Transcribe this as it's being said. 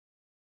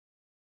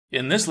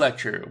In this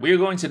lecture, we are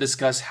going to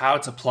discuss how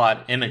to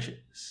plot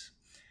images.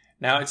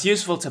 Now, it's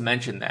useful to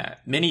mention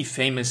that many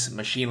famous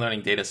machine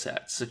learning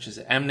datasets, such as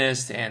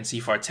MNIST and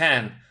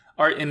CIFAR10,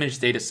 are image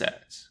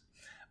datasets.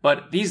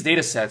 But these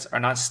datasets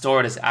are not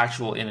stored as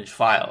actual image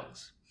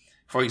files.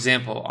 For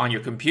example, on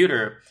your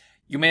computer,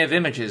 you may have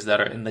images that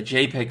are in the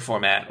JPEG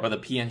format or the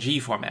PNG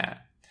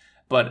format.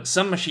 But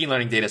some machine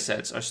learning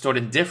datasets are stored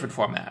in different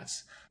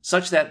formats,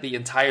 such that the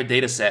entire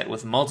dataset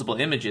with multiple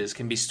images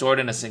can be stored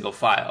in a single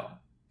file.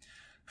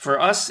 For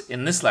us,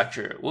 in this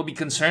lecture, we'll be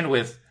concerned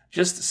with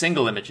just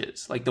single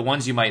images, like the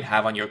ones you might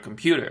have on your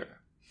computer.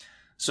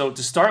 So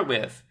to start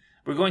with,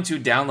 we're going to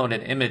download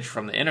an image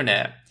from the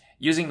internet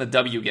using the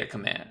wget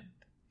command.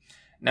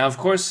 Now, of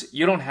course,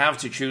 you don't have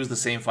to choose the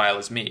same file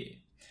as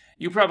me.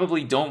 You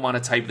probably don't want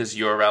to type this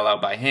URL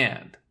out by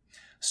hand.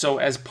 So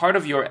as part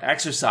of your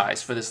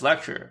exercise for this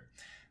lecture,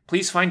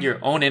 please find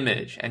your own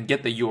image and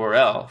get the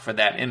URL for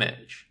that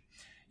image.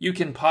 You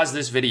can pause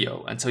this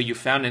video until you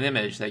found an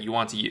image that you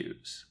want to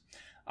use.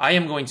 I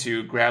am going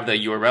to grab the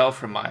URL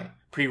from my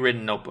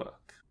pre-written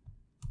notebook.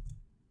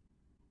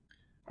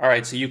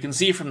 Alright, so you can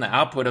see from the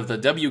output of the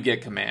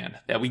wget command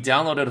that we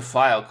downloaded a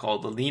file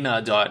called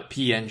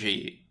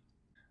lena.png.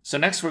 So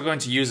next we're going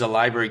to use a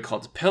library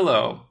called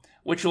Pillow,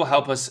 which will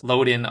help us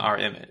load in our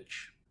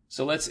image.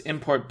 So let's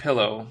import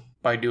Pillow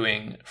by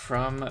doing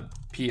from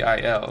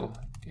pil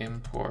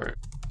import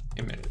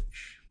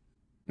image.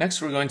 Next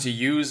we're going to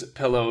use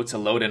Pillow to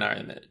load in our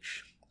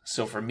image.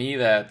 So for me,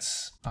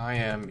 that's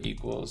im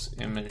equals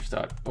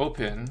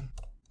image.open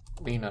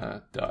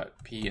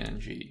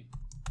lena.png.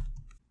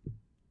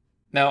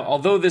 Now,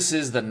 although this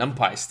is the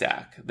Numpy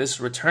stack, this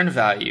return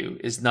value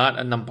is not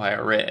a Numpy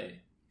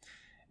array.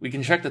 We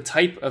can check the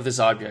type of this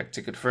object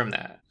to confirm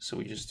that. So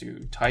we just do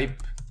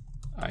type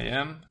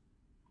im,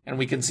 and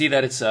we can see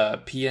that it's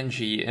a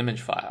PNG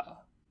image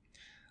file.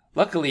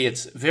 Luckily,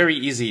 it's very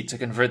easy to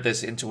convert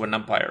this into a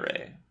Numpy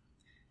array.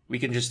 We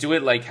can just do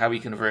it like how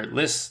we convert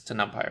lists to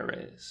Numpy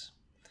arrays.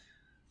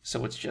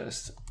 So it's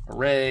just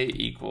array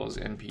equals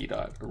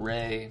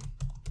np.array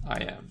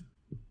im.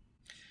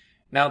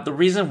 Now, the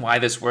reason why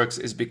this works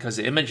is because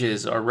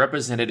images are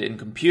represented in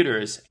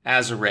computers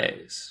as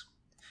arrays.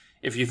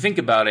 If you think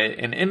about it,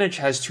 an image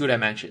has two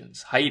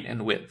dimensions, height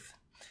and width.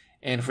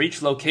 And for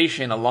each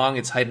location along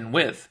its height and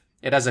width,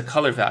 it has a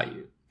color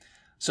value.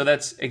 So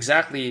that's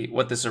exactly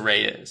what this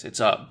array is. It's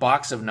a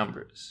box of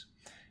numbers.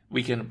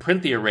 We can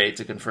print the array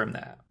to confirm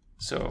that.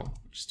 So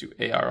just do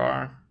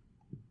ARR.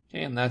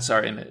 Okay, and that's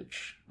our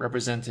image,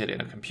 represented in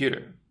a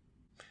computer.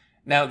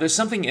 Now, there's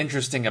something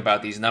interesting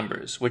about these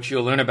numbers, which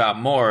you'll learn about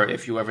more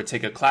if you ever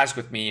take a class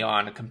with me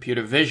on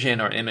computer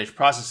vision or image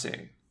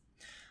processing.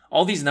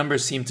 All these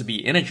numbers seem to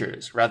be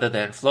integers rather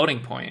than floating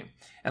point,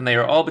 and they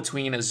are all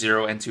between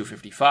 0 and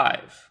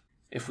 255.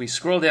 If we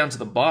scroll down to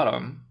the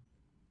bottom,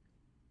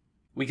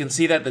 we can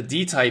see that the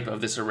D-type of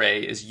this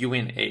array is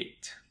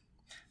uint8.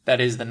 That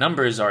is, the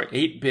numbers are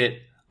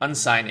 8-bit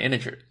unsigned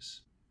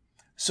integers.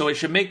 So it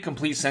should make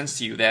complete sense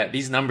to you that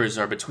these numbers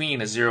are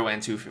between 0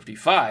 and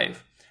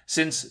 255,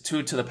 since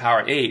 2 to the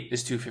power 8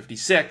 is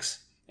 256,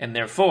 and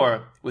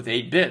therefore, with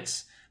 8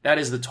 bits, that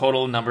is the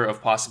total number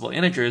of possible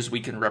integers we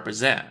can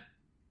represent.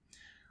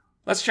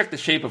 Let's check the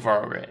shape of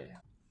our array.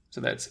 So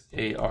that's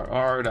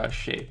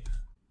arr.shape.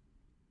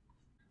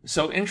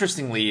 So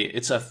interestingly,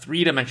 it's a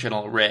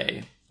three-dimensional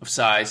array of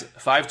size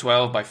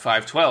 512 by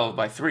 512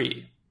 by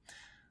 3.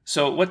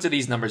 So what do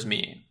these numbers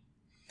mean?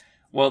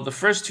 Well, the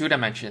first two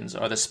dimensions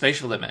are the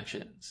spatial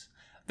dimensions.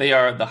 They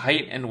are the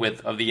height and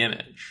width of the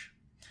image.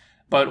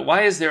 But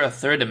why is there a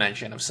third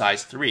dimension of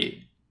size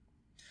 3?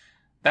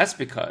 That's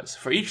because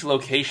for each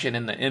location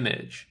in the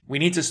image, we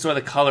need to store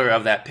the color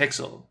of that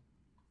pixel.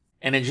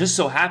 And it just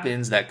so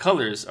happens that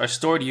colors are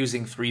stored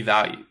using 3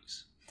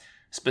 values.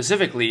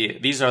 Specifically,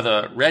 these are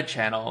the red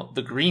channel,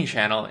 the green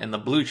channel, and the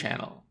blue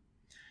channel.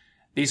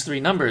 These 3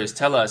 numbers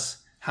tell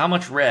us how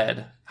much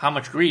red, how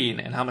much green,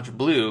 and how much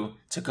blue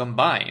to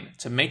combine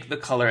to make the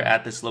color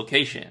at this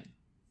location.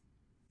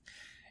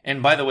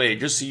 And by the way,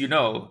 just so you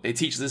know, they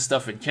teach this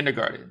stuff in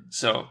kindergarten.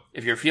 So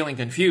if you're feeling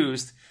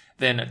confused,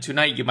 then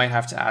tonight you might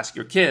have to ask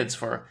your kids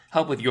for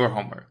help with your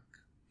homework.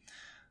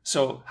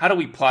 So how do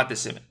we plot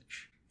this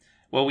image?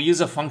 Well, we use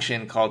a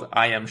function called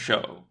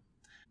imshow.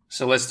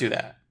 So let's do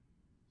that.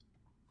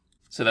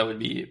 So that would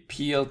be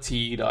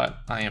plt.imshow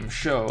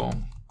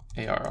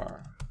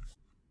arr.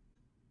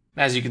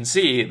 As you can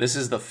see, this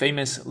is the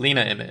famous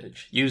Lena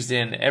image used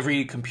in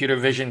every computer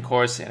vision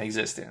course in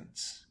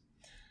existence.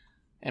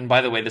 And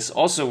by the way, this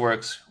also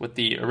works with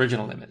the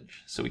original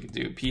image. So we can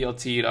do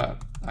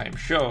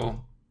plt.imshow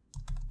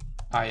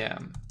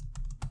im.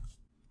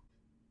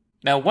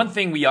 Now, one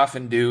thing we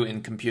often do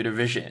in computer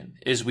vision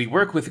is we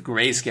work with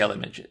grayscale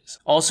images,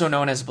 also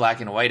known as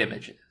black and white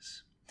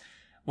images.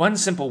 One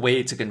simple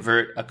way to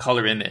convert a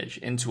color image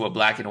into a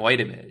black and white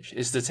image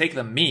is to take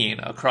the mean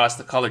across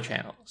the color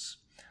channels.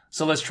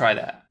 So let's try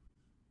that.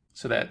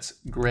 So that's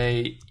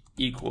gray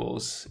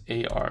equals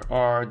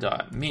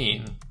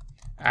arr.mean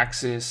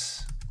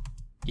axis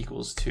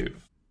equals 2.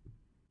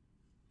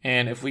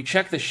 And if we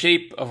check the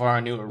shape of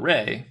our new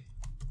array,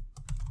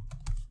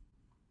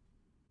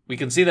 we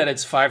can see that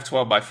it's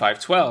 512 by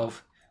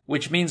 512,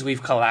 which means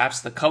we've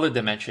collapsed the color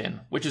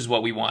dimension, which is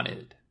what we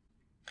wanted.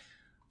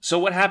 So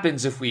what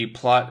happens if we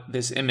plot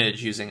this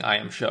image using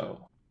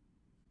IMShow?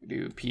 We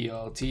do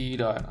plt.imshow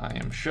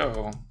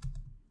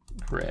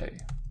gray.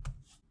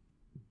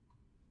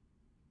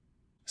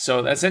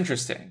 So that's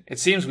interesting. It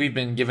seems we've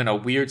been given a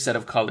weird set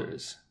of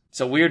colors.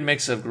 It's a weird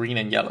mix of green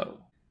and yellow.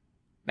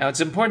 Now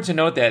it's important to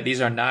note that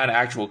these are not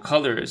actual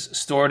colors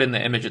stored in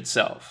the image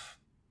itself.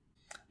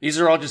 These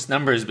are all just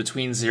numbers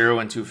between 0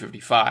 and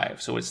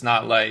 255, so it's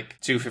not like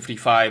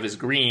 255 is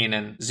green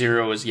and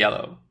 0 is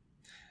yellow.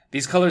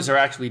 These colors are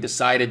actually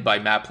decided by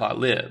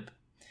matplotlib.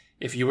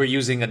 If you were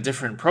using a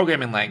different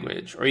programming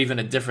language, or even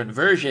a different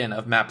version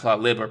of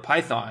matplotlib or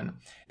Python,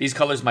 these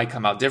colors might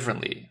come out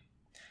differently.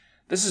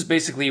 This is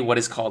basically what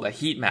is called a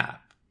heat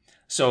map.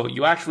 So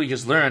you actually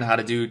just learn how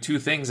to do two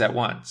things at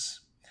once.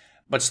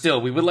 But still,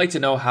 we would like to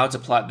know how to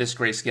plot this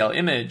grayscale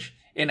image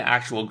in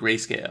actual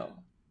grayscale.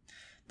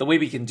 The way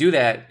we can do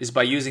that is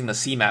by using the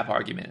cmap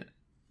argument.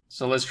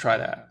 So let's try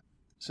that.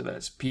 So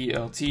that's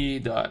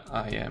plt.imshow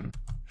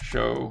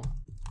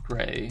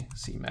gray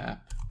cmap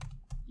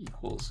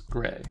equals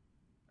gray.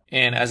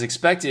 And as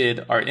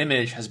expected, our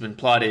image has been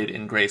plotted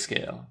in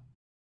grayscale.